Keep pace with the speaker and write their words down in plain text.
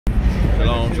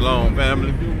Shalom, shalom,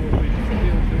 family.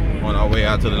 On our way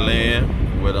out to the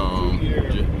land with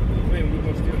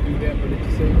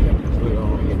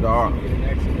Dark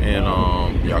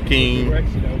and Yakin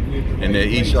and the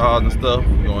Ishas and stuff.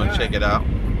 We're going to check it out.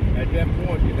 At that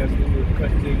point, that's when we'll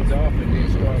cut things off and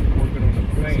then start working on the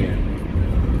plan.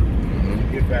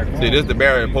 Get back home. See, this is the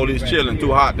barrier. Police chilling,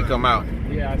 too hot to come out.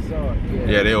 Yeah, I saw it.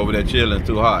 Yeah, they over there chilling,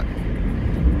 too hot.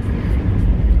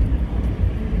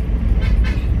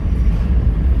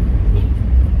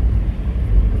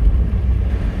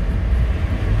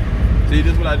 See,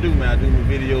 this is what I do, man. I do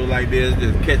videos like this,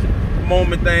 just catch a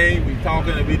moment thing, be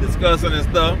talking and be discussing and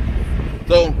stuff.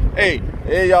 So, hey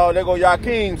y'all, there go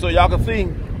Yakin, so y'all can see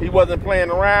he wasn't playing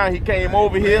around. He came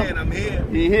over here. I'm here.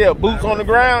 He here, boots on the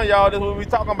ground, y'all. This is what we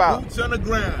talking about. Boots on the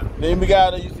ground. Then we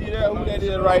got, you see that? Who that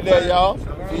is right there, y'all?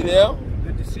 See there?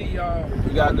 Good to see y'all.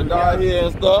 We got the dog here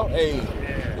and stuff. Hey,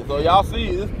 so y'all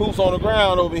see this boots on the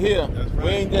ground over here. That's right. We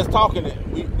ain't just talking it,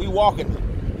 we walking it.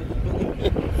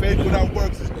 Faith without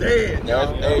works is dead.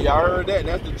 Hey, y'all heard that?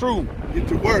 That's the truth. Get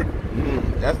to work.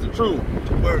 That's the truth. Get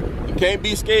to work. You can't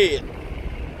be scared.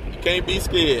 You can't be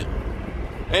scared.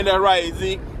 Ain't that right,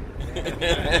 Zeke? So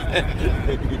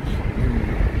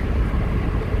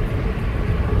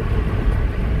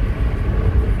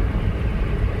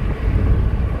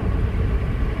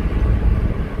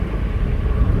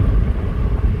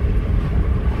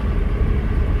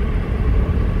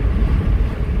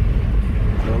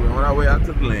we're on our way out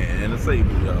to the land in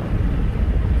Asebu, y'all.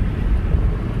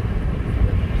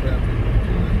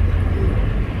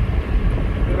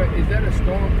 Is that a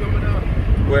storm coming up?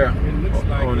 Where? It looks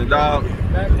like on the dog.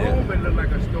 Back home, it looked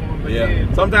like a storm. But Yeah.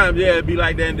 then, Sometimes, yeah, it'd be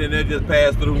like that, and then they just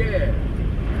pass through. yeah.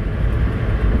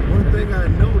 One thing I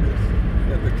noticed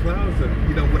that the clouds are,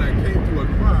 when I came to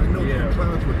Accra, I noticed the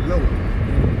clouds were lower.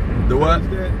 The what?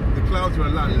 The clouds were a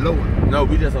lot lower. No,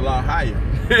 we just a lot higher.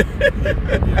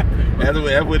 That's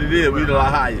what it is. We a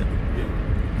lot higher.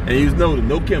 And you notice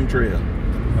no chemtrail.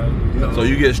 So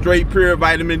you get straight pure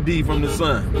vitamin D from the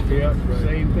sun. Yeah,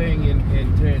 same thing in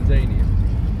Tanzania.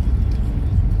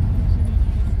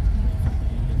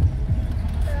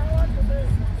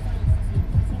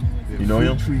 You know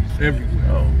him? Trees everywhere.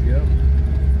 Oh. Yep.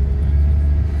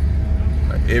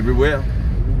 Like everywhere.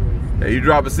 Yeah, you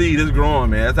drop a seed, it's growing,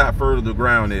 man. That's how fertile the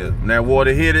ground is. When that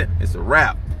water hit it, it's a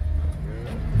wrap.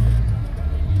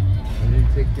 And then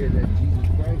take care of that Jesus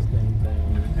Christ thing.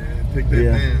 Take that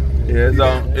down.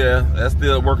 Yeah, that's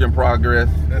still a work in progress.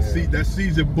 That's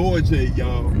Caesar Borgia,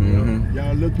 y'all.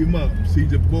 Y'all look him up.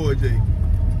 Caesar Borgia.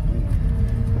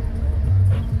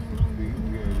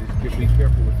 Just be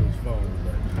careful with those phones.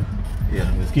 Yeah,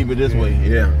 let's keep it this way.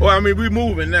 Yeah. Well, I mean, we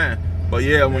moving now. But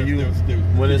yeah, when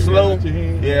it's slow,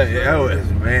 man,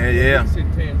 yeah.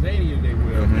 In Tanzania, they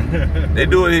will. They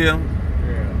do it here,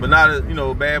 Yeah. but not as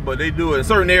bad. But they do it in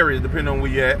certain areas, depending on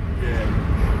where you at. Yeah.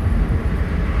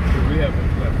 We have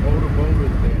like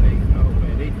motorboaters there.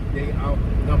 They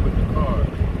outnumber the cars.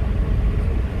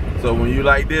 So when you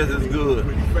like this, it's good.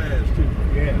 Pretty fast too.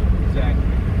 Yeah, exactly.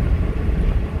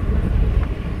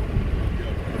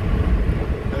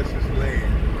 That's just land.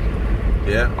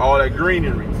 Yeah, all that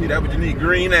greenery. See, that's what you need,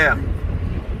 green air.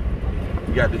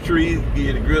 You got the trees, give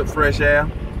you the good fresh air.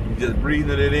 You just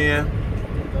breathing it in.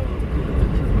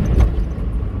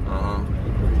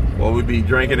 Or we be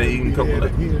drinking and eating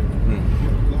coconut.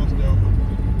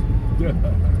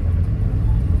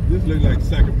 This look like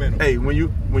Sacramento. Hey, when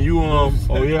you oh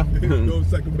yeah. Go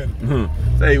Sacramento.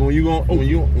 Say when you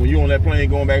on that plane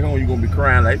going back home, you gonna be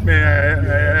crying like, man,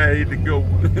 I hate to go.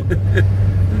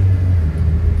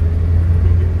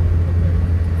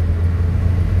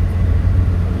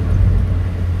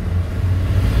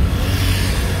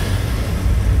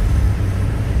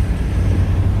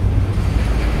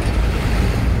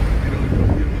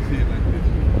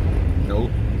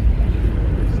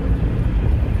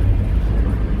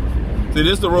 See,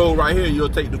 this is the road right here. You'll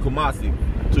take the Kumasi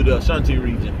to the Ashanti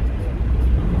region.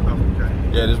 Okay.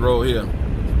 Yeah, this road here.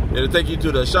 It'll take you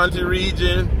to the Ashanti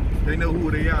region. They know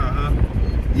who they are, huh?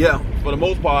 Yeah, for the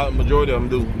most part, majority of them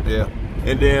do. Yeah.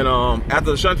 And then after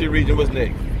the Ashanti region, what's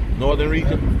next? Northern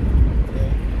region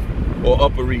or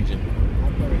upper region?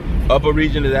 Upper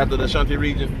region is after the Ashanti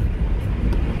region.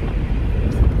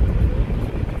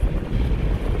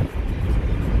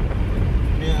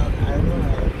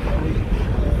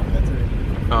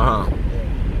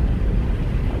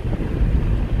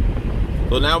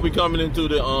 So now we coming into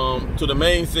the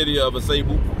main city of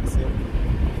Asebu.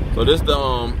 So this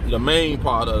the main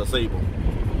part of Asebu.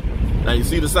 Now you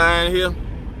see the sign here?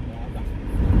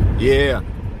 Yeah.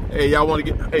 Hey, y'all want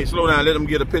to get? Hey, slow down. Let them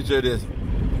get a picture of this.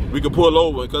 We can pull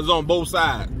over because it's on both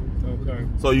sides. Okay.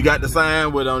 So you got the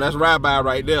sign with that's Rabbi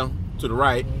right there to the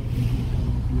right.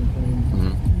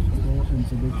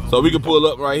 So we can pull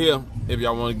up right here if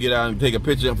y'all want to get out and take a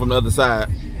picture from the other side.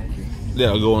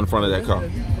 They'll go in front of that car.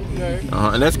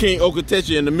 And that's King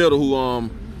Okatechi in the middle, who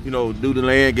you know, do the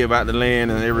land, give out the land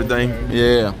and everything.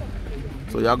 Yeah.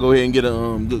 So y'all go ahead and get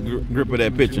a good grip of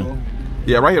that picture.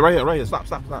 Yeah, right here. Stop.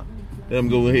 Let them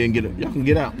go ahead and get it. Y'all can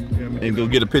get out and go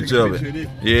get a picture of it.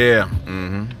 Yeah.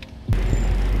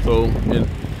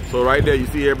 So right there, you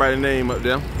see everybody's name up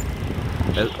there.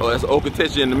 That's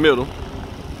Okatechi in the middle.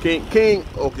 King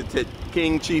Okatechi,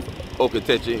 King Chief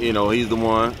Okatechi. You know, he's the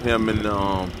one. Him and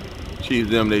Chief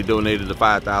them, they donated the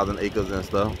 5,000 acres and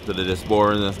stuff to the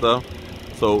diasporans and stuff.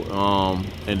 So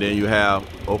and then you have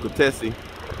Okatechi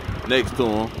next to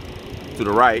him, to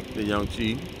the right, the young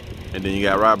chief. And then you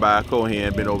got Rabbi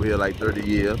Cohen, been over here like 30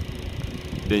 years.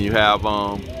 Then you have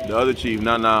the other chief,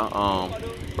 Nana,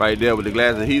 right there with the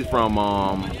glasses. He's from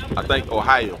I think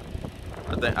Ohio.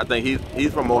 I think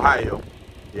he's from Ohio.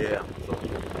 Yeah. So.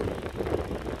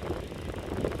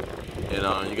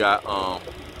 And you got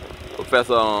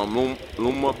Professor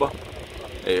Lumumba,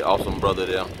 a awesome brother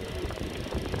there.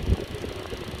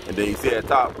 And then you see at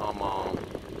top,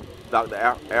 Dr.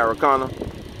 Arikana.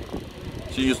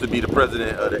 She used to be the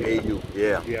president of the AU.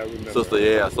 Yeah, I remember. Sister,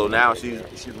 yeah. So now she's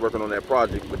working on that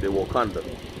project with the Wakanda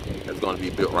that's going to be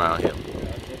built around here.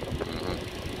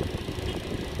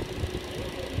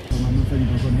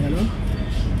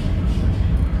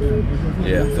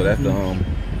 Yeah, so that's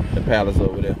the palace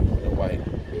over there, the white.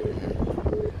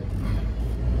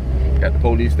 Got the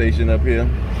police station up here.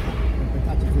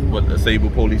 What, the Asebu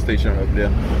police station up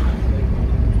there.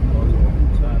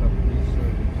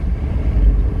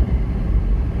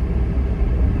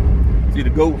 See the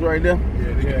goats right there?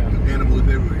 Yeah, they got animals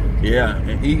everywhere. Yeah,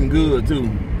 and eating good too.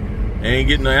 The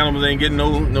animals ain't getting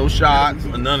no shots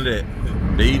or none of that.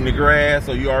 They eating the grass,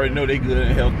 so you already know they good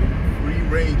and healthy. Free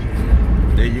range.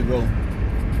 There you go.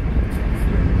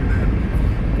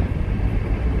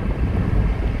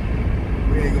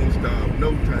 We ain't gonna starve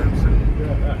no time soon.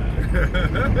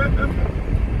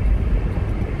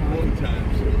 No time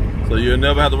soon. So you'll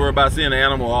never have to worry about seeing an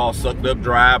animal all sucked up,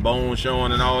 dry, bones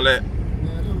showing and all that.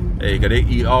 Hey, cause they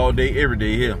eat all day, every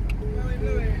day here.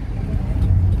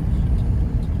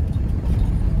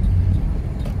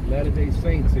 Latter-day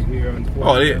Saints are here.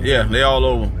 Oh, yeah, they all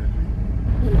over.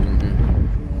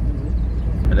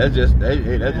 And that's just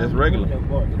regular.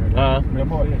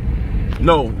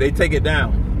 No, they take it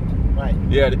down. Right.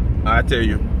 Yeah, I tell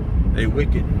you, they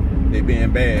wicked. They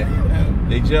being bad.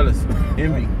 They jealous,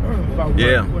 envy.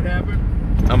 Yeah. What happened?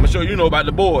 I'm gonna show you know about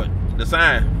the board, the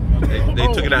sign. They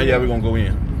took it down. Yeah, we're gonna go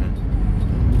in.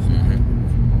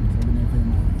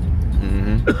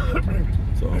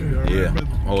 So yeah,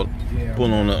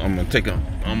 pull on. I'm gonna take them.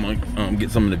 I'm gonna get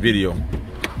some of the video.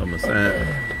 I'm gonna sign.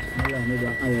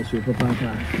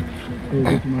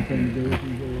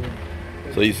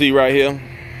 So you see right here,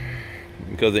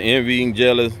 because of envy and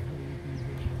jealous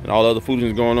and all the other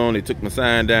foolishness going on, they took my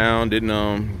sign down.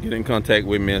 Didn't get in contact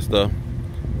with me and stuff.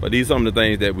 But these are some of the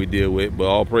things that we deal with. But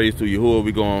all praise to Yahuwah.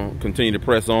 We're gonna continue to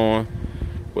press on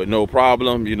with no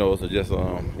problem. You know, it's just a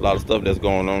lot of stuff that's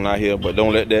going on out here. But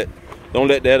don't let that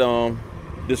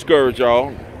discourage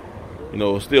y'all. You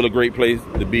know, it's still a great place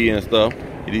to be and stuff.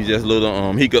 These just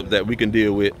little hiccups that we can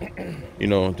deal with, you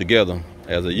know, together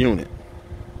as a unit.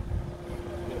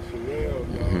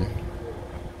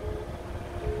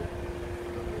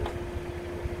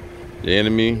 The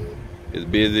enemy is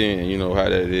busy, and you know how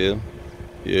that is.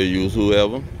 He'll use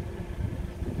whoever.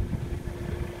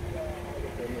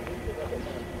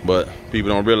 But people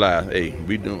don't realize, hey,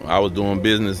 I was doing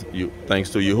business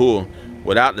thanks to Yahuwah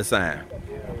without the sign.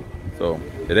 So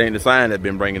it ain't the sign that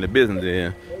been bringing the business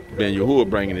in, it's been Yahuwah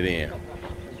bringing it in.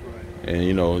 And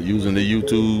you know, using the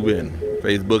YouTube and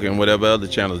Facebook and whatever other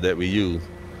channels that we use.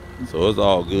 So it's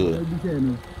all good.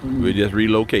 We just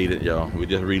relocated, y'all. We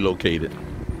just relocated.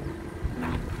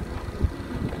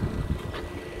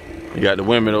 You got the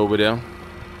women over there.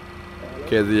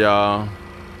 Kezia,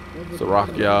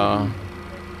 Sarakia,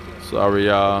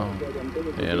 Saria,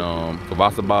 and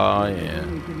Kavasaba,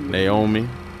 and Naomi.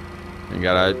 And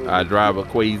got our driver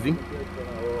Quasi.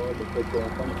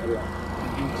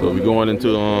 So we're going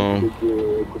into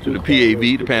to the PAV,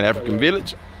 the Pan African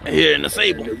Village, here in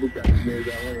Asebu.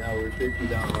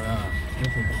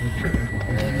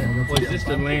 Was this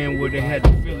the land where they had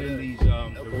to fill in these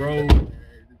the road?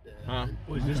 Huh?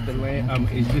 Was this the land?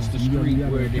 Is this the street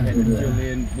where they had to fill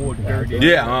in more dirt?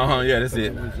 Yeah, yeah, that's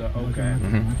it. Okay.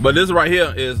 But this right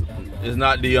here is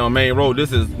not the main road.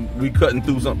 This is we cutting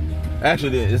through some.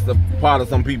 Actually, it's the part of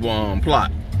some people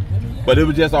plot. But it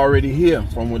was just already here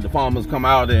from when the farmers come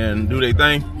out and do their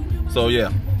thing. So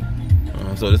yeah.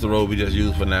 So this is the road we just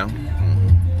use for now.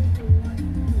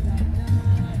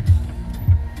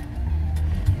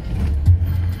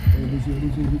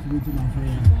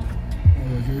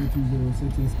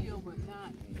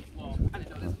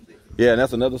 Yeah, and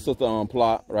that's another sister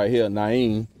plot right here,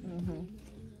 Naeem.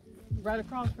 Right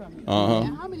across from you.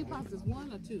 And how many plots is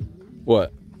one or two?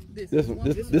 What? This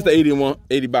the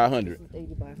 80 by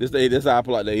 100. This our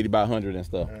plot, the 80 by 100 and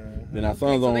stuff. Then our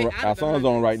son's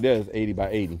on right there is 80 by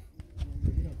 80.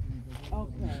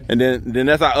 Okay. And then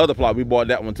that's our other plot. We bought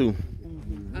that one too.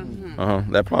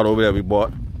 That plot over there we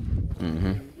bought.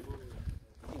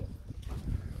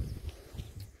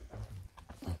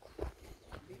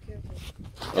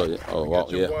 Oh yeah. Oh wow,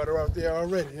 yeah. Water out there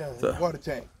already. Yeah. So, water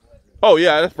tank. Oh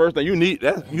yeah, that's the first thing you need.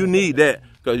 You need that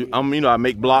because I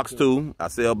make blocks too. I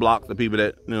sell blocks to people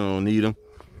that need them.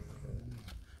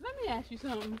 Let me ask you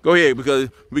something. Go ahead, because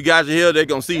we got you here. They're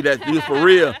gonna see that you for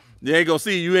real. They ain't gonna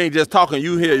see you ain't just talking.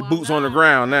 You hear boots on the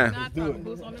ground now. Not talking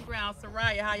boots on the ground.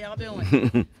 Soraya, how y'all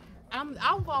doing?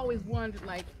 I've always wondered,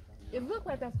 like, it looks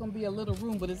like that's gonna be a little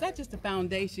room, but is that just the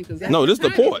foundation? No, this is the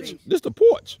porch. This is the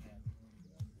porch.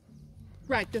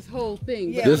 Right, this whole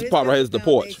thing. Yeah, this part right here is the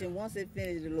porch. Once it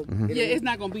finishes, it'll yeah, it's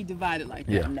not gonna be divided like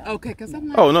that. Yeah. No. Okay, because I'm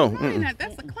like, oh no,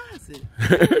 that's a closet.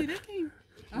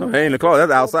 No, it ain't the closet.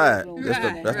 That's outside.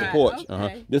 That's the porch.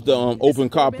 Okay. This the open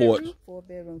carport. 4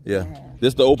 bedrooms. Yeah,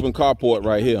 this the open carport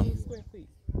right here.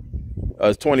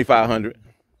 It's 2,500.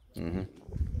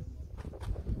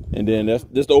 And then this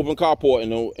the open carport,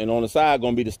 and on the side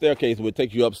gonna be the staircase, which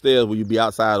take you upstairs where you be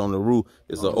outside on the roof.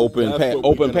 It's an open patio.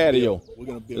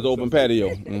 It's open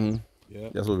patio. Yeah,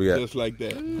 that's what we got. Just like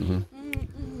that.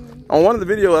 On one of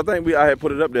the videos, I think I had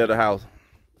put it up there at the house.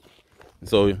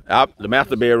 So the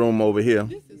master bedroom over here.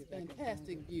 This is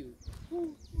fantastic view.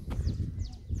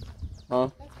 Huh?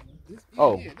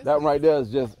 Oh, that one right there is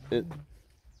just it.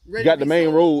 You got the main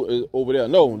road is over there.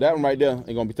 No, that one right there ain't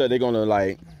gonna be touched. They're gonna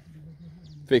like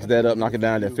fix that up, knock it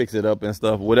down, then fix it up and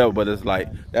stuff, whatever. But it's like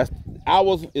that's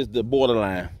ours is the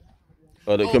borderline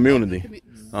of the community.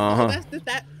 So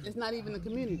that it's not even the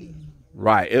community.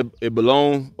 Right. It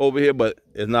belongs over here, but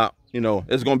it's not.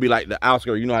 It's gonna be like the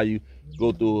outskirts. You know how you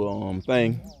go through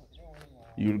thing.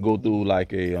 You go through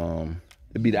like a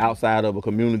it'd be the outside of a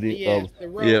community. Yes, the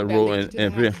road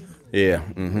and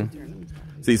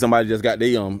See, somebody just got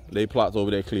they plots over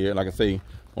there clear. Like I say,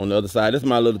 on the other side, this is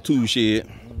my little tool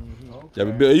shed. That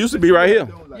we built. It used to be right here.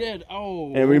 Yeah.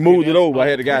 Oh. And we moved it over. I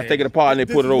had the guys take it apart and they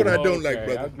put it over. What I don't like,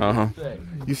 brother.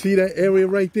 You see that area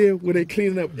right there where they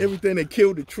cleaning up everything? They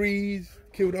killed the trees,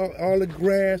 killed all the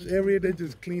grass area. They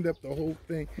just cleaned up the whole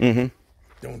thing.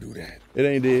 Don't do that. It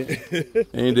ain't dead.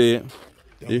 Ain't dead.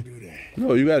 Don't do that.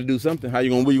 No, you got to do something. Where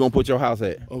you gonna put your house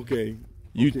at? Okay.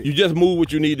 You just move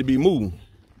what you need to be moved.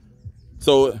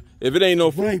 So if it ain't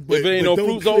no fruit,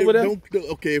 fruits over there.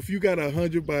 Okay, if you got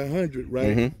 100 by 100,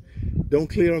 right? Don't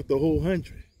clear off the whole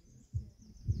 100.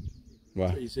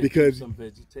 Why? Because some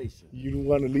vegetation. You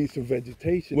want to leave some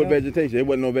vegetation. What vegetation? There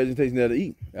wasn't no vegetation there to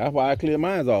eat. That's why I clear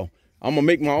mine off. I'm gonna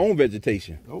make my own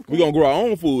vegetation. Okay. We're gonna grow our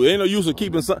own food. It ain't no use of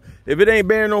keeping some. If it ain't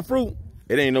bearing no fruit,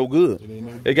 it ain't no good.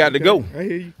 It got to go. I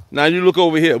hear you. Now you look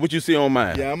over here. What you see on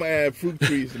mine? Yeah, I'm gonna add fruit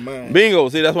trees to mine. Bingo.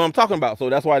 See, that's what I'm talking about. So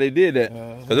that's why they did that.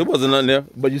 Because it wasn't nothing there.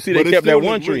 But you see, they kept that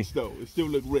one tree. Rich, though. It still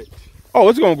look rich. Oh,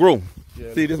 it's gonna grow.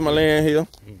 Yeah, see, this is my land here.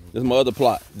 This is my other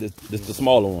plot. This the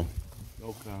smaller one.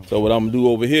 Okay. So what I'm gonna do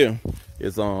over here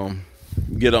is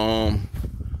get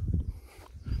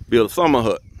build a summer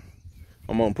hut.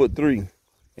 I'm gonna put 3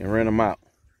 and rent them out.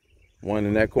 One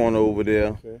in that corner over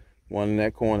there, one in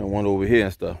that corner, and one over here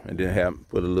and stuff. And then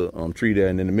put a little tree there,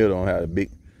 and in the middle I'll have a big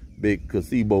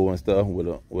gazebo and stuff with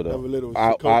a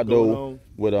outdoor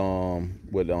with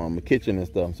a kitchen and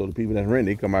stuff. So the people that rent,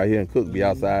 they come out here and cook, be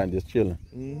outside and just chilling.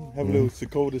 Have a little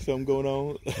Dakota something going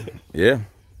on. Yeah.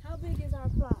 How big is our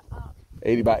plot?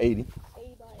 80 by 80.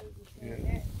 80 by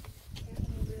 80. Yeah.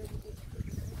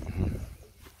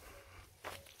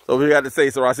 So we got to say,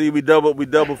 so I see we double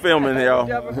filming here, y'all.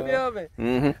 Double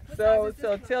filming. So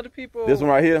tell the people. This one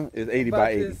right here is 80 by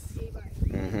 80.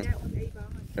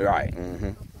 That Right.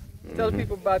 Tell the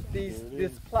people about this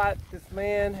plot, this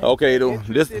land. Okay, though.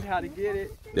 How to get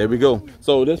it. There we go.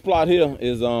 So this plot here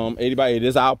is 80 by 80. This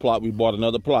is our plot. We bought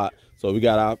another plot. So we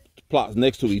got our plots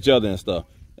next to each other and stuff.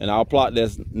 And our plot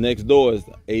that's next door is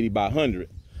 80 by 100.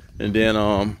 And then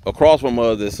across from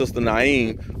us is Sister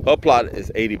Naeem. Her plot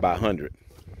is 80 by 100.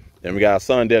 Then we got our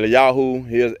son Yahoo.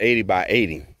 Here's 80 by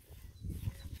 80.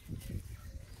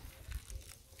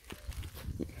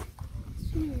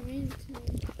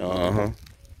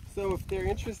 So if they're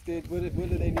interested, what do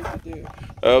they need to do?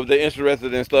 If they're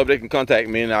interested in stuff, they can contact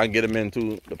me and I can get them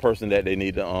into the person that they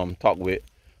need to talk with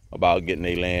about getting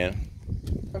their land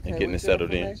and getting it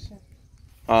settled in.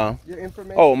 Your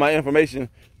information? Oh, my information,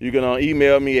 you can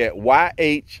email me at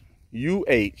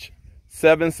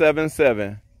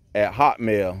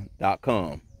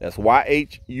yhuh777@hotmail.com. That's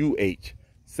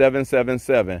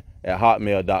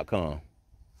yhuh777@hotmail.com.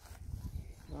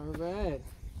 All right.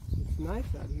 It's nice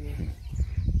out here.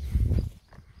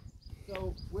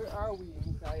 So where are we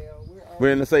in Israel?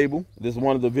 We're in Asebu. This is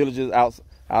one of the villages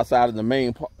outside of the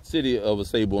main city of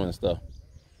Asebu and stuff.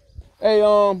 Hey,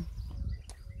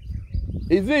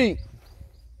 Ezek,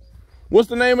 what's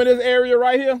the name of this area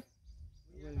right here?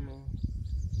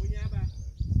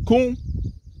 Kun?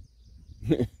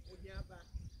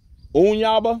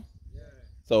 Unyaba?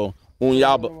 So,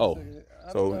 Unyaba. Oh,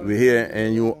 so we're here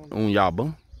in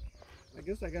Unyaba. I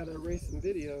guess I gotta erase some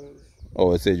videos.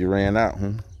 Oh, it said you ran out,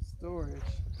 huh? Storage.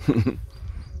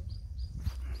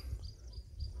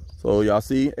 So y'all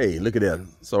see, hey, look at that.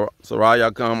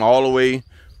 Soraya come all the way,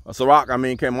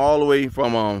 came all the way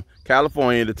from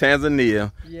California to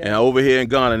Tanzania and over here in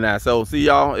Ghana now. So see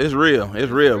y'all, it's real.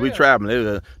 It's real. We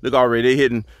traveling. Look already, they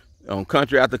hitting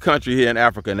country after country here in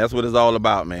Africa, and that's what it's all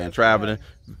about, man. That's traveling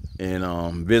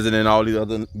and visiting all these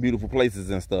other beautiful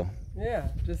places and stuff. Yeah,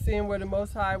 just seeing where the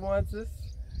Most High wants us.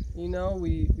 You know,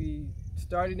 we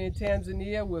started in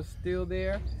Tanzania, we're still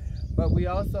there, but we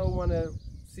also want to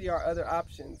see our other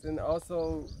options and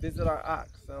also visit our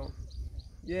ox. So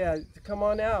yeah, come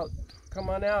on out. Come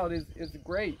on out. It's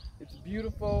great. It's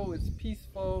beautiful. It's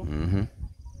peaceful. Mm-hmm.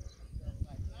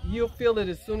 You'll feel it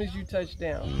as soon as you touch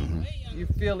down. Mm-hmm. You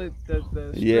feel it. The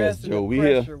stress yes, and Joe, the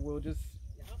pressure will just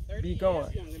be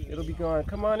gone. It'll be gone.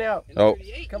 Come on out. Oh,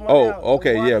 come on out.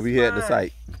 Okay. Yeah, we here at the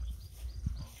site.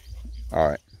 All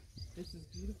right. This is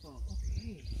beautiful.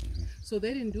 Okay. So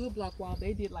they didn't do a block wall.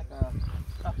 They did like a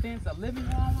fence, a living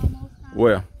wall almost.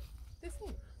 Where? This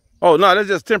is. Oh no, that's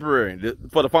just temporary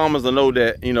for the farmers to know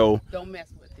that don't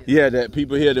mess with this. Yeah, that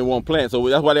people here they won't plant. So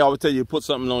that's why they always tell you put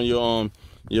something on your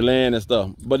land and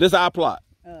stuff. But this is our plot.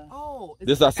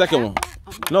 This is our second one.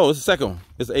 No, it's the second one.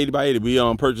 It's 80 by 80. We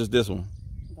purchased this one.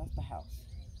 That's the house.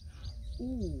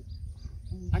 Ooh,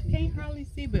 I can't hardly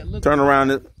see, but look. Turn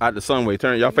around out the sun way.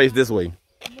 Turn y'all face this way.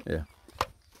 Yeah.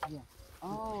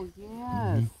 Oh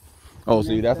yes. Oh,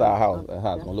 see, that's our house. That's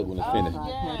how it's gonna look when it's finished.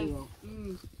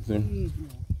 See?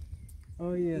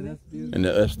 Oh yeah, that's beautiful. And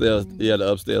the upstairs,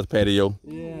 the upstairs patio.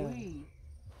 Yeah.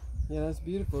 Yeah, that's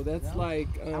beautiful. That's like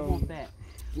I want that.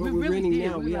 What we're renting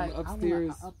now. We have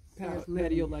upstairs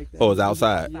patio like that. Oh, it's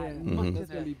outside. Yeah, that's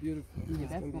gonna be beautiful. Yeah,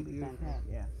 that's gonna be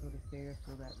fantastic. Yeah, so the stairs,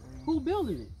 so that way. Who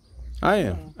building it? I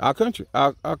am. Our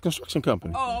construction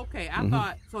company. Oh, okay. I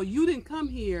thought so. You didn't come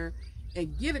here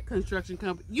and get a construction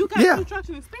company. You got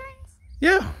construction experience?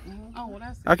 Yeah. Oh, well,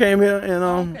 that's. I came here and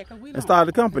and started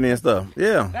the company and stuff.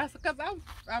 Yeah. That's because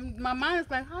my mind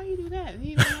is like, how you do that?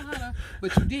 You don't know how to,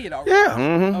 but you did already. Yeah.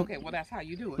 Mm-hmm. Okay, well that's how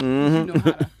you do it. You know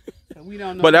how to. So we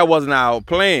don't know. But that wasn't our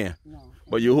plan. No.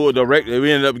 But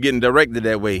we ended up getting directed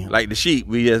that way. Like the sheep,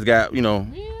 we just got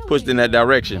pushed in that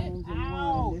direction.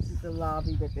 Ow. This is the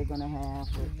lobby that they're gonna have.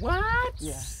 What?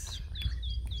 Yeah.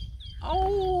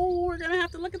 Oh, we're gonna have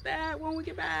to look at that when we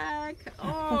get back.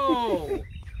 Oh.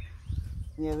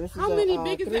 Yeah, this is how many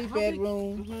big is 3 that?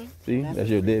 bedroom. See, that's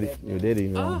your daddy. Your daddy.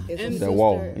 And that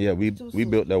wall. Yeah, we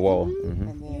built that wall.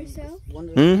 And then one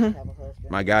of them have a husband.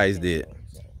 My guys did.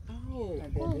 Oh.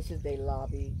 And then this is their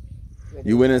lobby.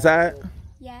 You went inside?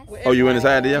 Yes. Oh, you went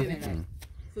inside there?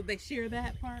 So they share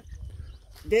that part?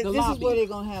 This is where they're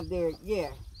going to have their,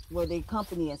 where they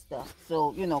company and stuff.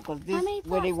 So, because this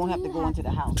where they won't have to go into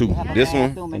the house. This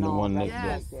one and the one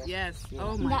next door. Yes.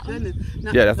 Oh, my goodness.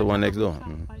 Now, Yeah, that's the one next door.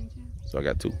 So I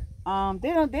got 2. They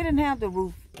didn't have the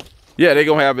roof. Yeah, they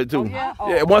gonna have it too. Oh, yeah?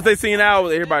 Yeah, once they seen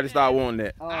ours, everybody started wanting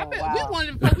that. Oh, I bet wow. we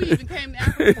wanted before we even came to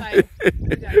Africa. Like,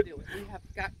 we gotta do it. We have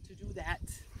got to do that.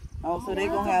 Oh, so they're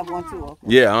going to have one too. Okay.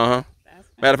 Yeah,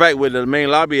 Matter of fact, with the main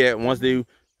lobby at, once they,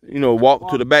 walk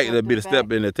to the back, there'll be the step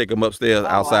and they'll take them upstairs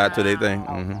outside to their thing.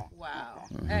 Wow.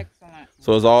 Excellent.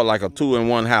 So it's all like a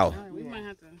 2-in-1 house. We might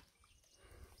have to.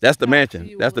 That's the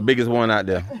mansion. That's the biggest one out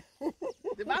there.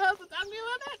 Did my husband talk to you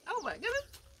about that? Oh my goodness.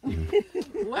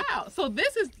 Wow. So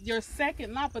this is your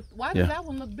second lot, but why does that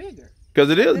one look bigger? Because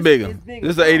it is bigger.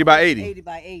 This is an 80 by 80. 80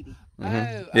 by 80.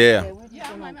 Yeah.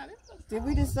 Yeah, I might not. Did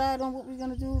we decide on what we're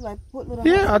going to do? Like put little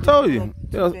Yeah, I houses? told you.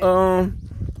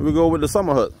 We go with the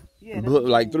summer hut. Yeah, Put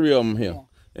like 3 of them here. Yeah.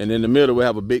 And in the middle we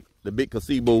have the big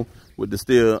gazebo with the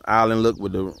steel island look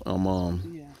with the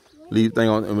leave thing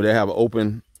on, and they have an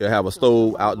open, they have a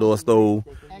stove, outdoor stove,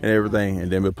 and everything,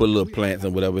 and then we put little plants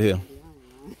and whatever here.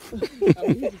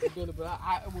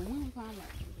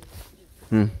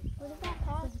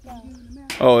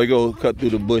 Oh, they go cut through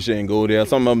the bush and go there.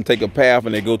 Some of them take a path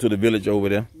and they go to the village over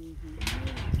there.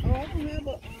 Oh, I don't have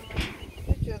a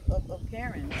picture of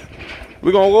Karen's.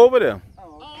 We're gonna go over there.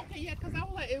 Oh, okay, yeah, because I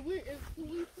was like, if we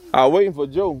I was waiting for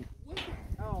Joe.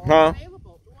 Huh?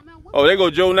 Oh, there go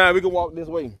Joe now. We can walk this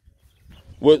way.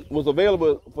 What's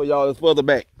available for y'all is further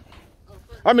back.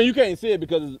 I mean, you can't see it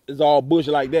because it's all bush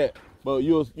like that, but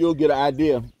you'll get an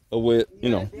idea of where, you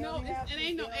know. No, it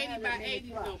ain't no 80 by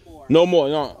 80 no more. No more,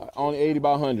 no, only 80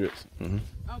 by 100s.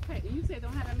 Okay, and you said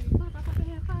don't have that many plots. I thought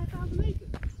they had 5,000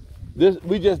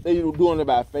 acres. They doing it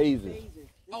by phases.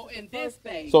 Oh, in this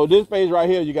phase. So this phase right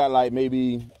here, you got like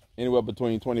maybe anywhere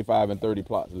between 25 and 30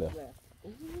 plots left.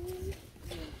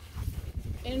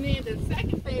 And then the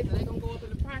second phase, they're gonna go up in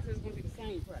the price. It's gonna be the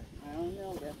same price. I don't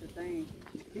know. That's the thing.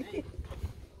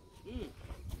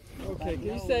 Okay, can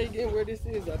you say again where this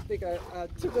is? I think I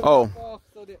took it Oh, off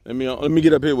so that... let me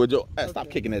get up here with Joe. Hey, stop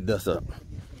kicking that dust up.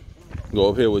 Go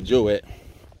up here with Joe at.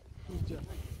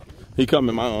 He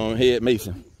coming, my head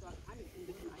mason,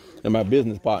 and my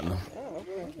business partner.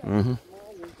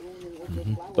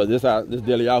 But this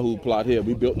Deliahu plot here,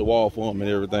 we built the wall for him and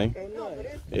everything.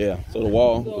 Yeah, so the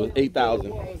wall was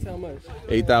 8,000. How much?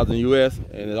 8,000 US,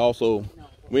 and it also,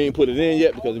 we ain't put it in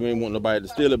yet because we ain't want nobody to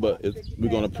steal it, but we're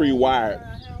gonna pre-wire it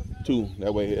too.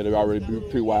 That way it'll already be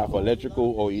pre-wired for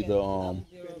electrical or either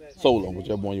solar,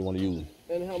 whichever one you want to use.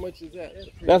 And how much is that?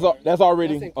 That's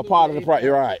already a part of the price.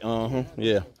 You're right.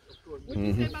 Yeah. What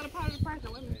you say about a part of the price?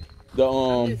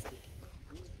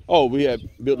 We had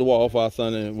built the wall for our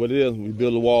son, and what it is, we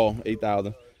built the wall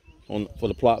 8,000 for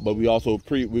the plot, but we also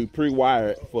pre-wire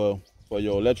it for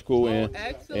your electrical and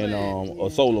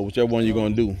or solar, whichever one you're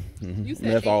gonna do. You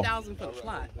said 8,000 for the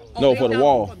plot. No, for the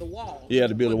wall. For the wall. Yeah,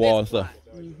 to build the wall and stuff.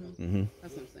 That's what I'm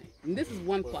saying. And this is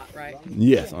one plot, right?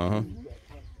 Yes. How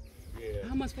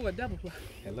much for a double plot?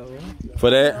 For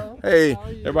that, hey,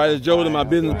 everybody's Joe, my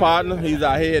business partner. He's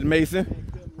our head mason.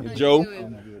 Joe.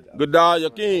 Good dog, your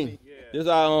king. This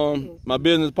is my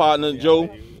business partner, Joe.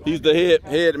 He's the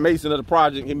head mason of the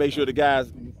project. He makes sure the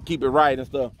guys keep it right and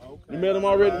stuff. You met him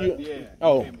already? Yeah.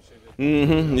 Oh.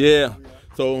 Yeah.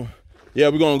 So, yeah,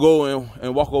 we're gonna go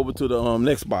and walk over to the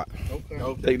next spot.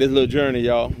 Okay. Take this little journey,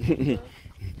 y'all.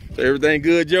 So everything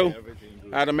good, Joe? Yeah, everything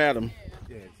good. Adam.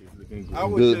 Yeah, it's looking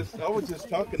good. I was just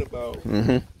talking about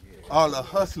all the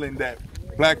hustling that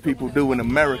black people do in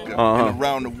America and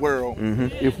around the world.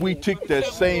 If we took that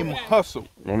same hustle,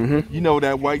 you know,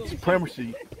 that white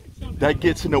supremacy, that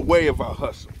gets in the way of our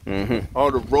hustle.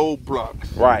 All the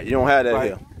roadblocks. Right, you don't have that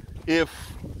here.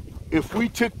 If we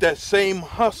took that same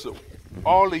hustle,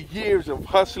 all the years of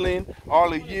hustling, all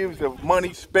the years of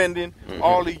money spending,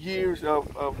 all the years of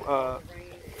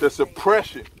the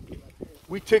suppression,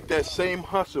 we took that same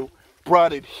hustle,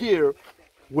 brought it here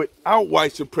without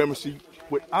white supremacy,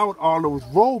 without all those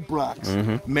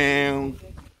roadblocks, man.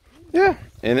 Yeah.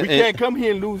 We can't come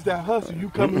here and lose that hustle. You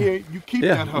come here, you keep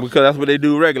that hustle. Because that's what they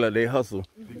do regular. They hustle.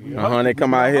 They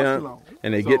come out here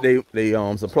and they get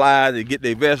their supplies, they get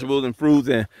their vegetables and fruits,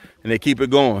 and they keep it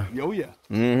going. Oh yeah.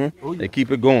 Oh, yeah. They keep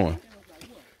it going.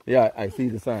 Yeah, I see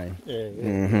the sign.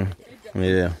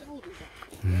 Yeah.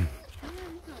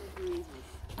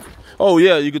 Oh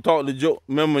yeah, you could talk to Joe.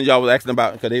 Remember when y'all was asking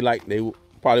about, because they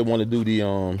probably want to do the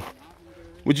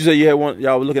what you say you had one,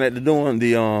 y'all were looking at doing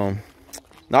the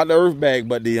not the earth bag,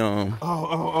 but the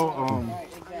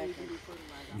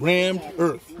rammed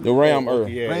earth. The ram earth.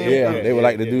 Yeah, they would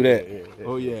like to do that.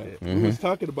 Oh yeah. We was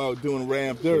talking about doing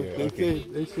rammed earth.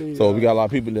 They say so we got a lot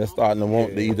of people that's starting to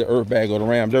want the either earth bag or the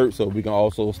ram dirt, so we can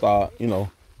also start,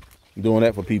 doing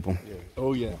that for people.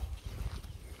 Oh yeah.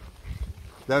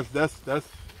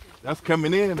 That's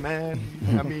coming in, man.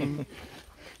 I mean,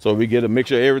 so we get a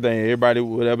mixture of everything. Everybody,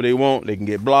 whatever they want, they can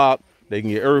get block, they can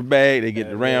get earth bag, they get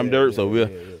the ram dirt. So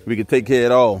we can take care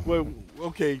of it all. Well,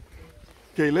 okay.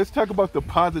 Let's talk about the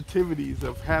positivities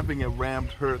of having a rammed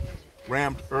earth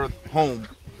home.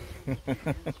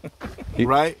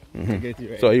 Right?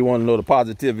 So you want to know the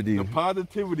positivity. The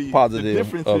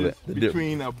differences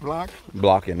between a block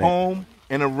home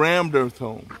and a rammed earth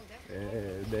home.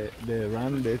 The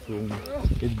rammed earth home,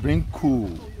 it brings cool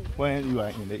when you are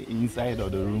in the inside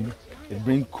of the room. It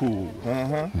brings cool,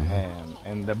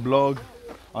 and the block,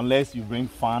 unless you bring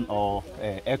fan or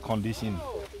air conditioning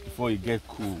before you get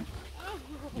cool.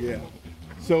 Yeah.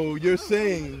 So you're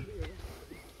saying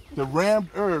the rammed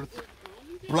earth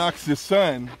blocks the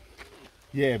sun.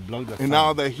 Yeah, blocks the sun. And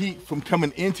all the heat from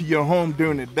coming into your home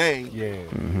during the day. Yeah.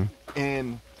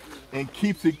 And and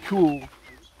keeps it cool.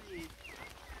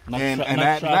 And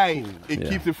at night, it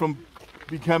keeps it from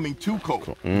becoming too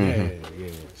cold.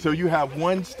 So you have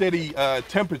one steady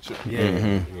temperature.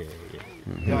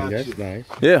 That's nice.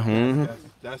 Yeah.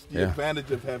 That's the advantage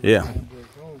of having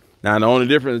Now the only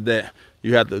difference is that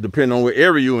you have to depend on what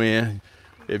area you're in.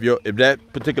 If that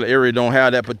particular area don't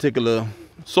have that particular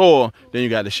soil, then you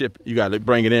got to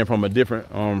bring it in from a different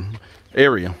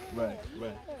area. Right.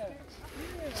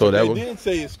 So that they did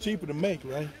say it's cheaper to make,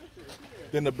 right,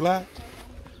 than the black.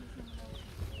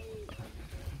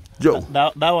 Joe,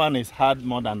 that one is hard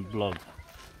more than block.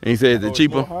 And he says it's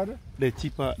cheaper. The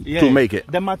cheaper to make it.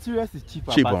 The materials is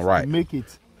cheaper. But right? To make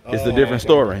it. It's a different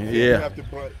story. You have to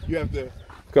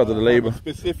because of the labor. A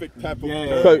specific type of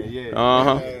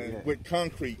with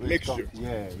concrete mixture.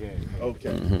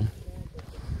 Okay.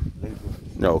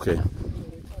 Okay.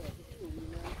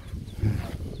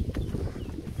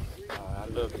 I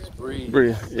love this breeze.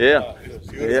 Yeah.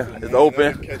 It's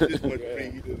open.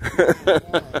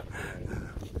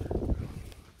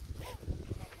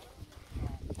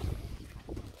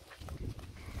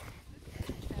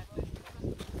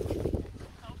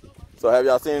 So have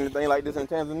y'all seen anything like this in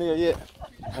Tanzania yet?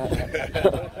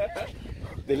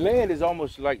 The land is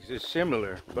almost like it's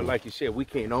similar, but like you said, we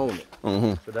can't own it.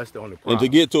 So that's the only problem. And to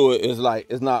get to it,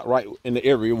 it's not right in the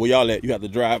area where y'all at. You have to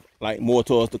drive like more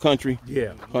towards the country.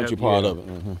 Country part of it.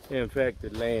 In fact,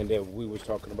 the land that we was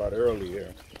talking about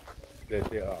earlier, that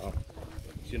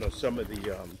some of the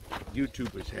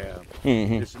YouTubers have,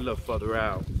 it's a little further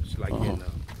out. It's like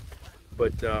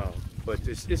but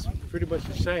it's pretty much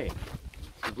the same.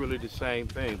 It's really the same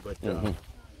thing, but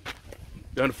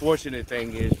the unfortunate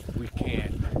thing is we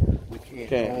can't own it.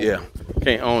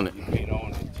 Can't own it. You can't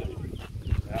own it.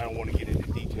 I don't want to get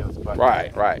into details about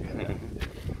right.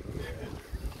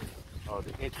 All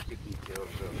the intricate details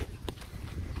of it.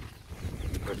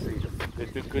 But see,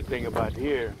 the good thing about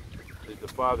here is the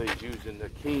Father is using the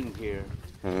King here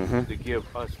to give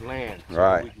us land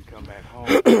so we can come back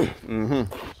home.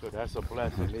 So that's a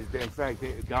blessing. In fact,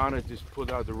 Ghana just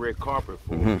pulled out the red carpet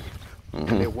for us, and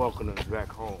they're welcoming us back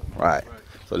home. Right.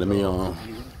 So let me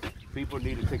people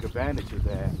need to take advantage of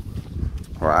that.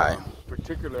 Right.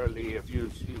 Particularly if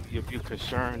you're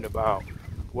concerned about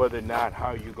whether or not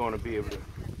how you're going to be able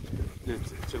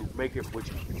to make it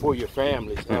for your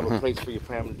families, have a place for your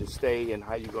family to stay, and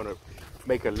how you're going to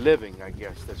make a living. I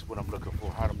guess that's what I'm looking for,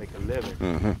 how to make a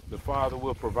living. The Father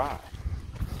will provide.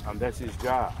 That's his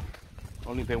job.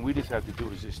 Only thing we just have to do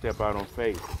is just step out on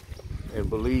faith and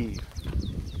believe,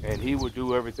 and he will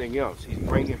do everything else. He's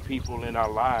bringing people in our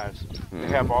lives to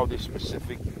have all these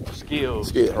specific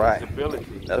skills and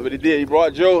abilities. That's what he did. He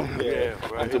brought Joe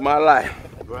into my life.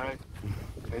 Right.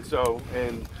 And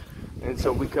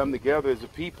so we come together as a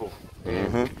people,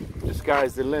 and the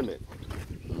sky's the limit.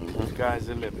 The sky's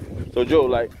the limit. So Joe,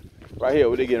 like right here,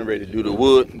 where they getting ready to do the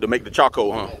wood to make the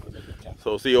charcoal,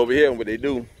 So see over here what they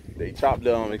do, they chop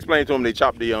the explain to them, they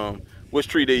chop the which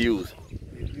tree they use?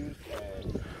 They use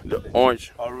the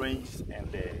orange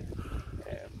and the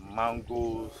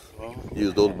mangoes.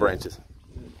 Use those branches.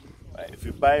 If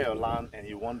you buy your land and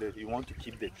you want to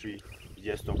keep the tree, you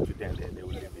just talk to them, they will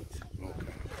leave it.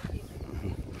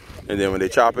 And then when they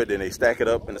chop it, then they stack it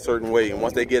up in a certain way. And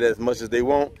once they get as much as they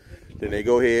want, then they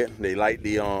go ahead, they light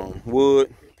the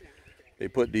wood, they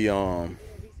put the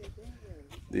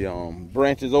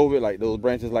branches over it, like those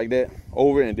branches like that,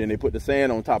 over it, and then they put the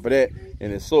sand on top of that,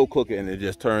 and it's slow cooking, and it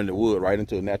just turns the wood right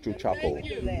into a natural charcoal.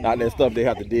 Not that stuff they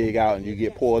have to dig out and you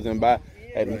get poisoned by.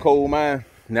 At the coal mine,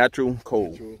 natural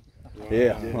coal.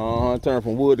 Turn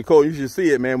from wood to coal. You should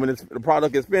see it, man. When the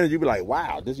product is finished, you be like,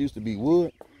 wow, this used to be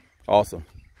wood. Awesome.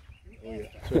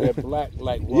 So that black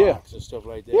like rocks and stuff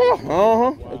like that.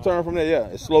 Wow. It turned from there.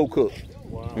 It's slow cooked.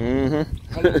 Wow. How long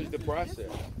is the process?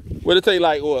 Well, it take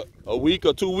like what, a week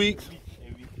or 2 weeks?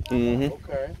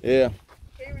 Okay. Yeah.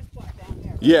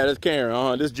 Yeah, that's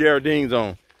Karen. This Geraldine's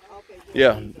on.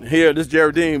 Yeah, here this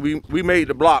Geraldine. We made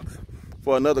the blocks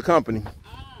for another company.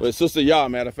 With Sister Yah,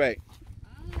 matter of fact.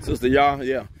 Sister Yah,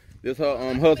 this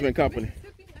her husband company.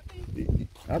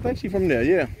 I think she's from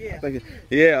there,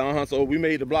 So we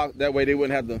made the block that way they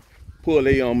wouldn't have to pull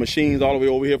their machines all the way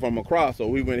over here from across. So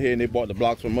we went here and they bought the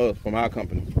blocks from us, from our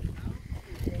company.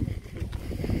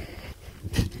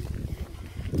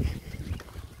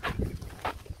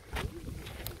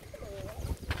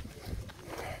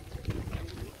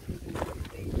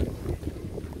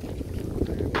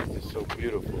 It's so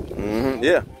beautiful.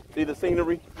 Yeah. See the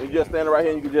scenery? You just standing right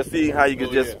here, you can just see how you can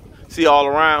see all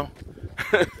around.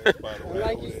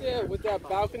 Like you said, with that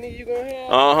balcony you're going to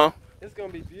have, it's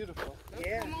going to be beautiful.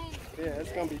 Yeah,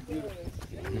 it's going to be beautiful.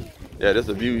 Yeah, that's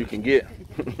a view you can get.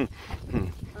 You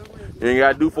ain't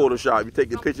gotta do Photoshop. You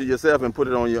take your picture yourself and put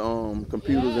it on your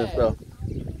computers and stuff.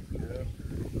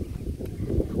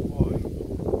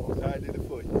 I did it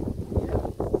for you.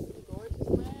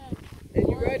 And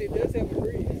you're right, it does have a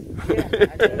breeze.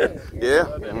 Yeah.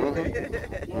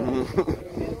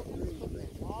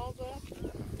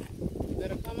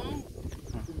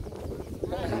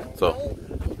 So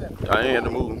I ain't had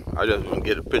to move. I just want to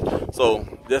get a picture. So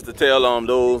just to tell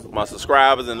those my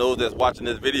subscribers and those that's watching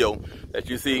this video that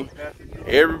you see,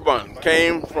 everyone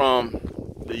came from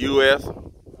the U.S.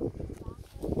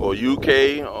 or UK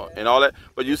and all that.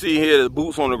 But you see here the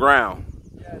boots on the ground.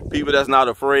 People that's not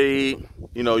afraid.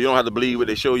 You know, you don't have to believe what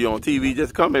they show you on TV.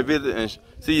 Just come and visit and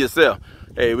see yourself.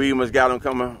 Hey, we must got them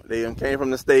coming. They done came from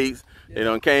the States. They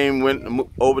done went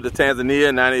over to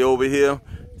Tanzania. Now they over here.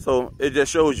 So it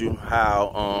just shows you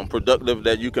how productive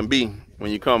that you can be when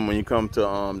you come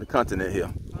to the continent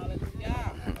here.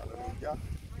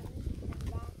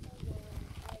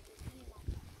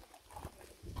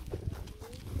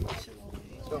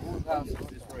 So whose house is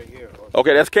this right here?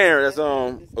 Okay, that's Karen. That's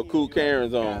a cool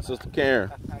Karen's sister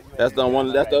Karen. That's the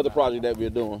one. That's the other project that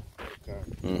we're doing.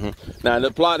 Now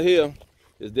the plot here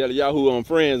is Yahoo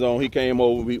friends on. He came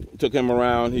over. We took him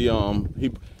around. He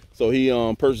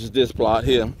purchased this plot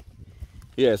here.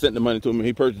 He had sent the money to me.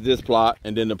 He purchased this plot,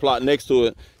 and then the plot next to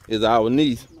it is our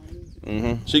niece.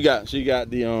 She got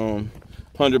the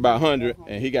 100 by 100,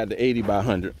 and he got the 80 by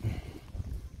 100.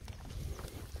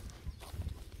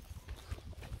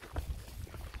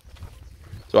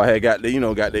 So I had got their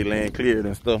land cleared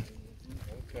and stuff.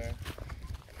 Okay.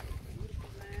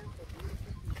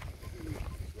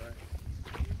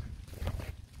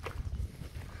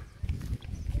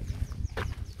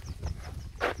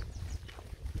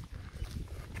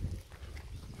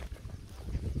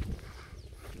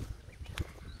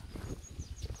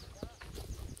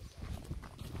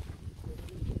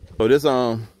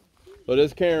 So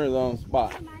this Karen's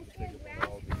spot.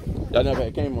 Y'all never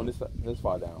came on this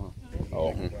far down, huh?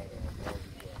 Oh.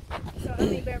 So how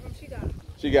many bedrooms she got?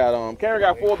 She got Karen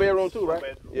got 4 bedrooms too, right?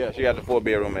 Yeah, she got the 4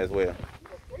 bedroom as well.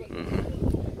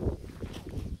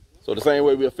 So the same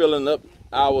way we're filling up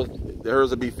ours, hers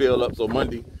will be filled up. So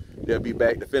Monday they'll be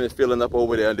back to finish filling up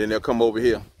over there, and then they'll come over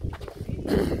here.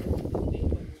 So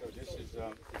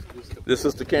this is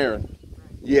Sister Karen.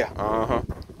 Yeah.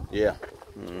 Yeah.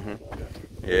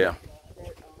 Yeah.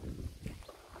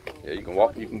 Yeah, you can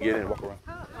walk. You can get in and walk around.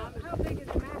 How big is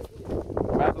the master?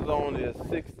 Master zone is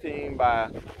 16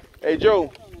 by. Hey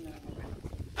Joe.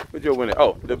 Where'd Joe win it?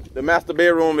 Oh, the master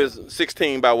bedroom is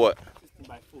 16 by what? 16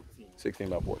 by 14. 16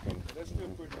 by 14. That's still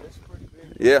pretty. That's pretty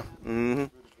big. Yeah. And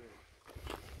then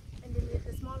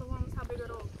the smaller ones, how big are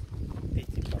those?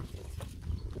 18 by 14.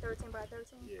 13 by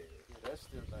 13. Yeah, that's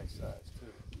still nice size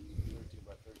too. 13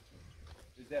 by 13.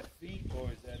 Is that feet or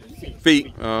is that a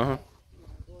Feet.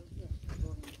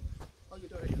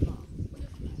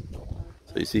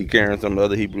 So you see Karen, some of the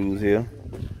other Hebrews here.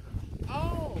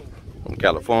 From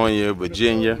California,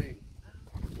 Virginia. A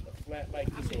flat like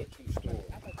this or a 2-story?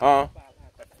 Huh?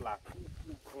 A flat.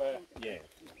 Flat, yeah.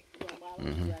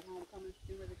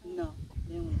 No.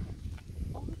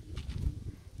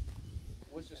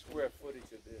 What's the square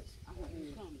footage of this?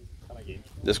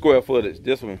 The square footage,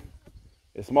 this one,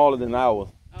 is smaller than ours.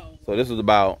 So this is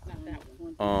about,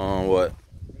 what?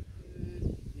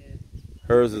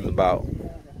 Hers is about,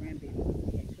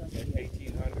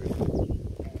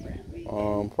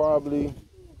 1800.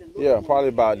 probably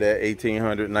about that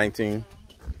 1800, 19.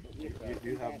 Do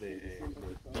you have the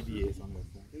PDAs on the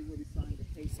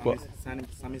phone?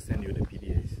 Sammy send you the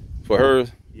PDAs. For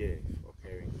hers? Yeah, for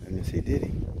Karen. Let me see, did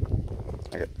he?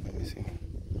 Let me see.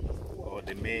 Or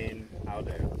the main, how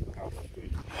the house is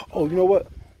going. Oh, you know what?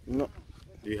 No.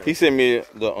 He sent me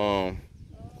the,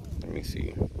 let me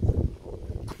see.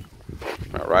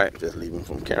 All right, just leaving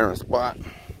from Karen's spot.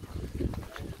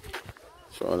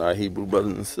 Showing our Hebrew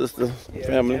brothers and sisters,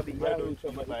 family.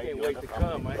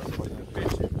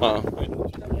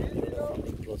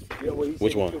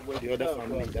 Which one? The other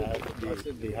family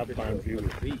that they have boundary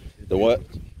with. The what?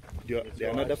 The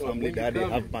another family that they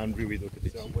have boundary with.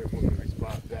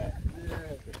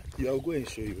 Yeah, I'll go and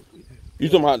show you. You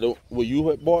talking about the what you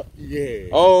had bought? Yeah.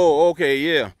 Oh, okay,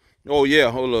 yeah. Oh, yeah.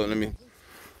 Hold on, let me.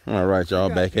 All right, y'all,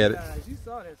 back at it. You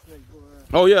saw that snake, boy.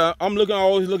 Oh yeah, I'm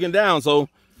always looking down, so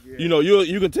you know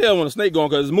you can tell when a snake going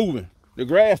because it's moving. The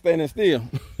grass standing still.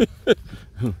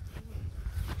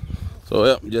 So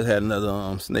yep, just had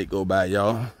another snake go by,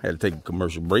 y'all. Had to take a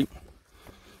commercial break.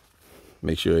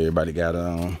 Make sure everybody got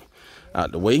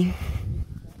out the way.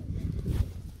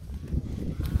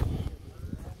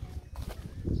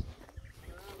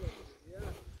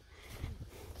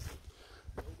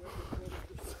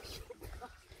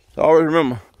 So always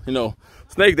remember, you know,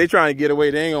 snakes, they trying to get away.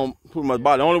 They ain't gonna put much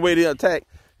body. The only way they attack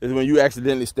is when you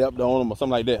accidentally stepped on them or something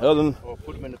like that. Other than, or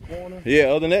put them in the corner. Yeah,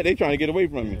 other than that, they trying to get away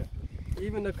from you.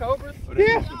 Even the cobras? Oh, they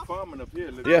do some farming up here.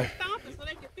 Yeah. Stomping so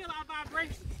they can feel our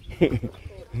vibrations.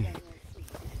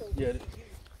 Yeah.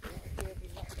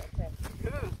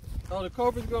 Oh, the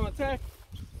cobras gonna attack?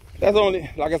 That's only,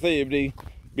 like I say, if they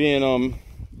being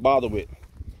bothered with.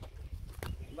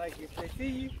 Like if they see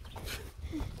you?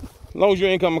 As long as you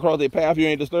ain't coming across their path, you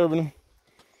ain't disturbing them,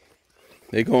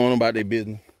 they go on about their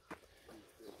business.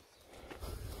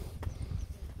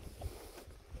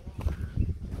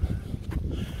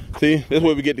 See, this is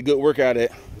where we get the good workout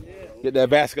at. Yeah. Get that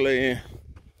vascular in.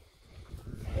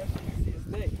 See a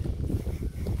snake.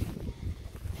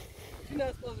 You're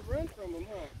not supposed to run from them,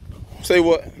 huh? Say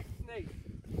what? Snake.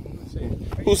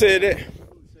 Who said that?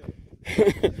 You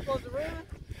supposed to run?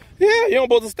 Yeah, you don't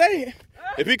supposed to stay.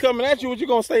 If he coming at you, what you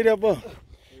gonna stay there for?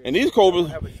 And these cobras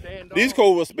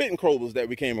spitting cobras that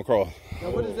we came across. Now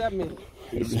what does that mean?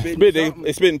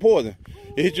 They spitting poison.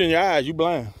 It hit you in your eyes, you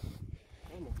blind.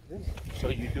 So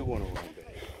you do want to run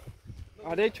back.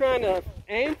 Are they trying to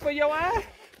aim for your eye?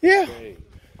 Yeah. Hey.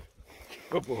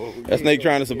 That snake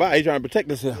trying to survive. He trying to protect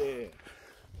himself. Yeah.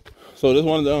 So this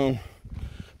one of the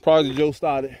projects Joe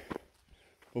started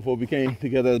before we came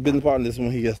together as business partners. This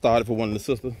one he got started for one of the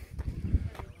sisters.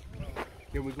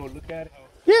 Can we go look at it?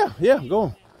 Yeah, go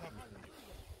on.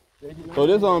 So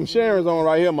this Sharon's on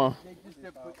right here, man.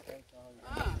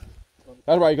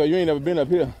 That's right, cause you ain't never been up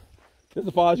here. This is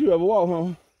the farthest you ever walk, huh?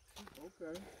 Okay.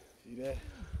 See that?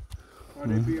 Are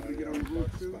they be able to get on the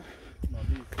roof too? No,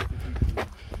 these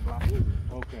flat roof.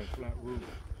 Okay, flat roof.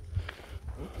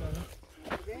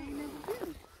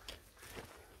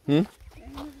 Okay.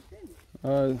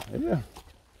 Yeah.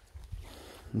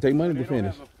 Take money to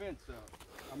finish. Have a fence up.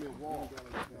 I mean, wall.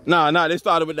 Nah, they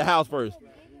started with the house first.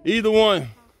 Either one.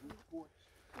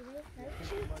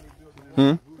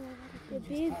 The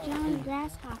big giant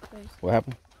grasshoppers. What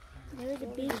happened? There was a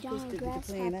big giant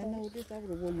grasshopper. I know this, I would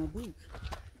have worn my boots.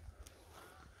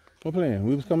 What plan?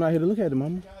 We was coming out here to look at it,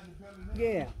 mama.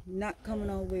 Yeah, not coming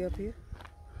all the way up here.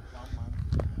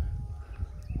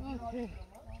 Okay.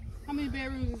 How many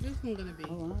bedrooms is this one gonna be?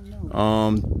 Oh, I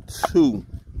don't know.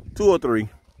 2 or 3.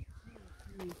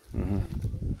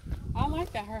 I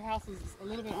like that her house is a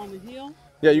little bit on the hill.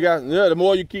 Yeah, the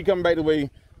more you keep coming back the way,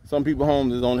 some people's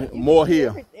homes is on more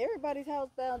hill. Everybody's house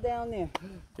down there.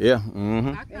 Yeah.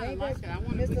 I kind of like it. I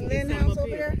want to Mr. Lynn house over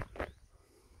there?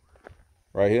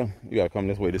 Right here. You gotta come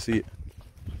this way to see it.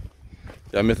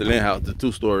 Yeah, Mr. Lynn house, the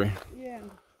 2-story. Yeah.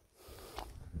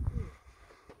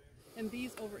 And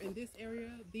these over in this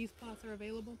area, these plots are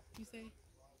available, you say?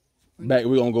 Back,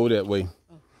 we're gonna go that way.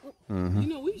 Oh. You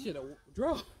know, we should have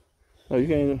drove. No, you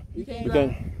can't. You can't. You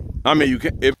can't. I mean, you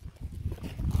can.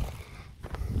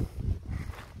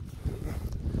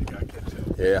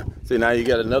 Yeah. See, now you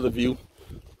got another view.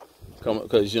 Come,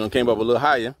 because you came up a little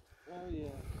higher. Oh yeah.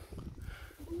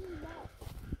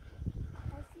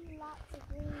 I see lots of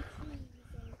green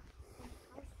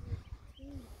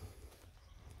trees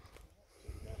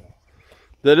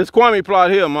and This Kwame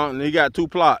plot here, man. He got 2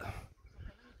 plots.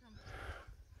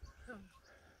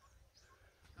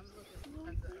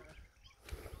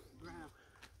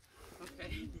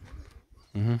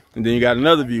 And then you got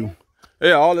another view.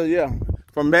 Yeah,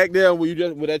 from back there where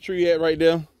that tree at right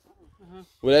there.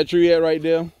 Where that tree at right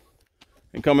there.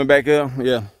 And coming back up,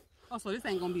 yeah. Oh, so this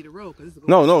ain't gonna be the road, cause this is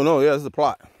No, yeah, it's a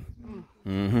plot.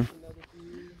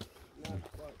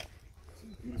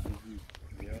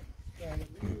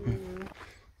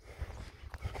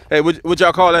 Hey, what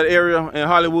y'all call that area in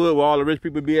Hollywood where all the rich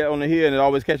people be at on the hill and it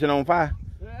always catching on fire?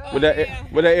 What that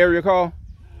area called?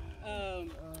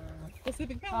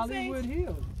 Pacific Palisades. Hollywood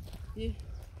Hills. Yeah.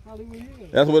 Hollywood Hills.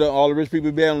 That's where all the rich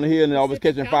people be at on the hill and it always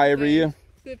catching fire every year.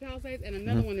 Pacific Palisades, and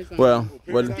another one is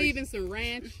Stevenson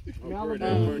Ranch,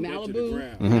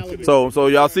 Malibu. So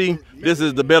y'all see, this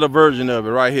is the better version of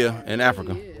it right here in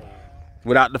Africa,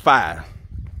 without the fire.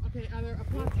 Okay, are there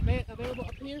plots available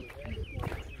up here?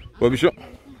 Well, be sure.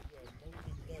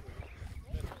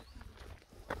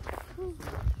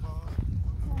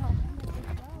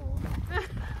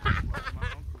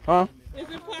 Huh? Is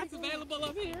there plots available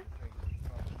up here?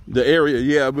 The area,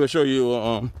 yeah, we'll show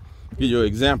you. Give you an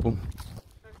example.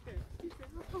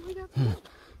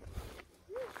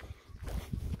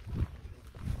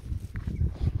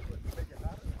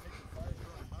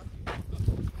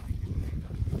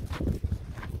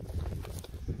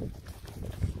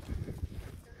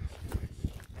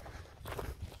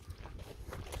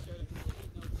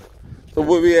 So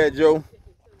where we at, Joe?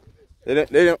 They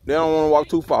don't want to walk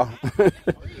too far.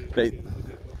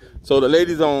 So the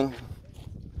ladies on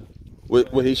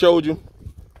what he showed you.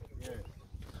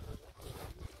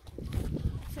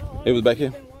 It was back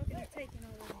here.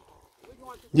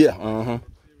 Yeah.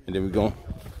 And then we go.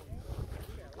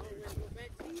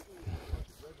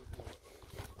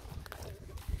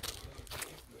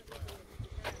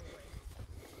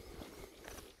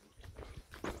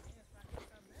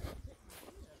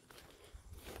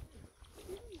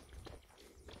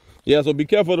 Yeah, so be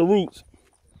careful of the roots.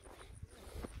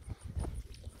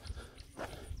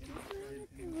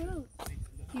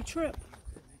 You trip.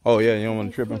 Oh yeah, you don't want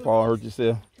to trip and fall, hurt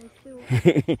yourself.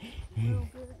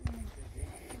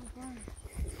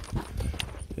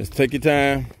 Just take your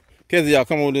time. Kenzie, y'all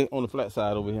come on the flat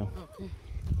side over here. Okay.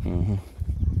 Ooh.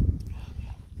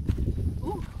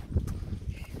 Oh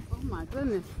my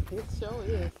goodness, it sure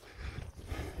is.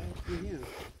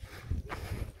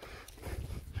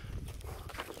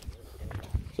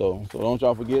 So don't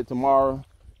y'all forget, tomorrow,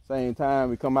 same time,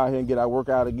 we come out here and get our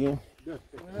workout again. I'm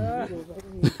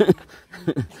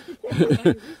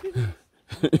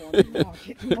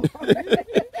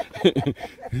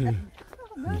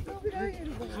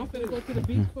gonna go to the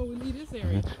beach before we leave this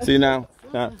area. See now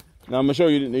I'm gonna show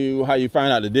you how you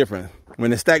find out the difference.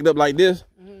 When it's stacked up like this,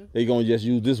 they're gonna just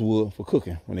use this wood for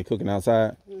cooking when they're cooking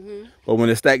outside. But when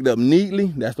it's stacked up neatly,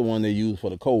 that's the one they use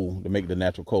for the coal, to make the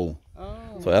natural coal.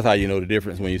 So that's how you know the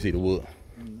difference when you see the wood.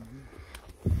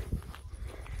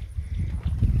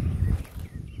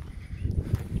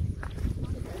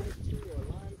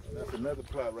 That's another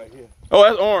plot right here. Oh,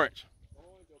 that's orange.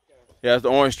 Yeah, that's the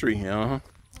orange tree. The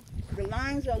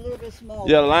lines are a little bit smaller.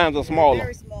 Yeah, the lines are smaller.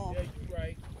 Very small. Yeah, you're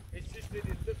right. It's just that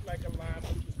it looked like a line,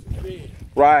 but it was too big.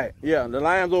 Right. Yeah, the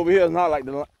lines over here is not like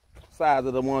the size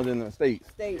of the ones in the States.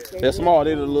 They're small.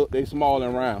 They small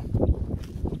and round.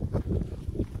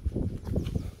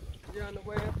 Yeah, on the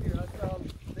way up here, I saw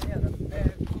they had a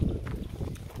bag.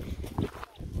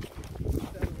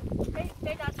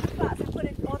 They got 2 plots and put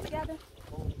it all together?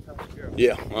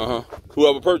 Yeah.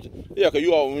 Whoever purchased. Yeah, because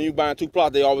when you buying 2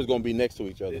 plots, they always gonna be next to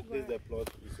each other. This is the plot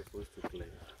you're supposed to clear.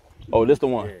 Oh, this the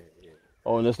one. Yeah.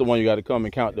 Oh, and this the one you got to come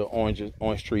and count the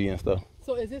orange tree and stuff.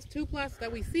 So is this 2 plots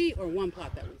that we see or 1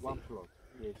 plot that we see? 1 plot.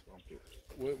 Yes, 1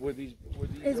 plot. Were these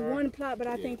It's 1 plot, but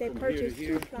I think they purchased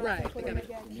 2 plots. Right, and they put got them it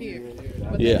together. here.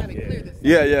 But Yeah. they haven't cleared this.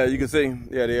 Yeah, you can see.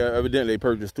 Yeah, they evidently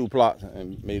purchased 2 plots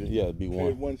and made it. Yeah, it'd be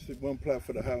one. One plot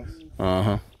for the house.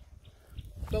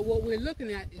 But what we're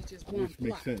looking at is just 1 Which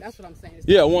makes plot. sense. That's what I'm saying. It's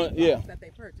Yeah, not one. 2 Yeah. plots that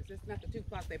they purchased. It's not the 2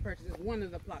 plots they purchased. It's one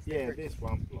of the plots they Yeah, purchased. this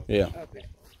 1 plot. Yeah. Okay.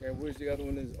 And where's the other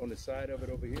one? Is on the side of it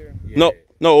over here? No,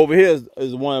 over here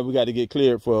is the one we got to get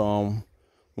cleared for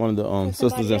one of the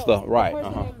sisters and stuff. Right. The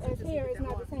person that's here is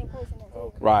not the same person that's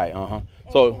here. Right.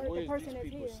 So The person that's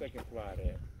here. Second plot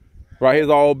at? right here's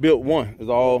all built one. It's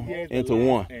all into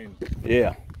one.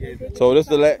 Yeah. So this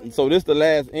the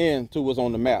last end to what's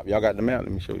on the map. Y'all got the map?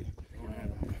 Let me show you.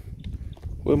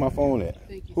 Where's my phone at?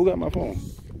 Who got my phone?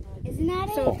 Isn't that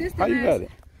it? So this How you got it?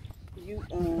 You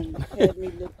had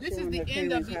me look. This is the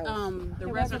end of the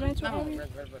residential area.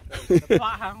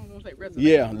 I don't want to say residential.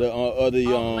 Yeah,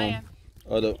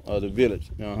 the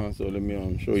village. So let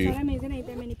me show So you. that means it ain't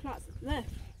that many plots left.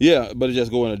 Yeah, but it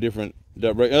just go in a different.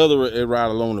 It right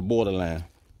along the borderline.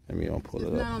 Let me pull It's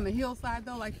it not up. on the hillside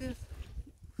though, like this.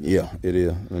 Yeah, it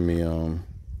is. Let me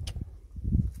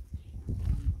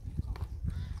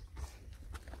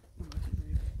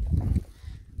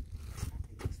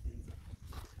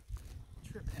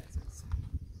Trip hazards.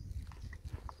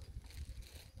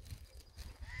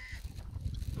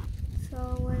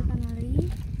 So we're gonna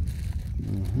leave.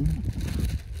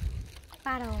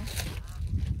 Battle.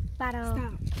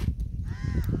 Stop.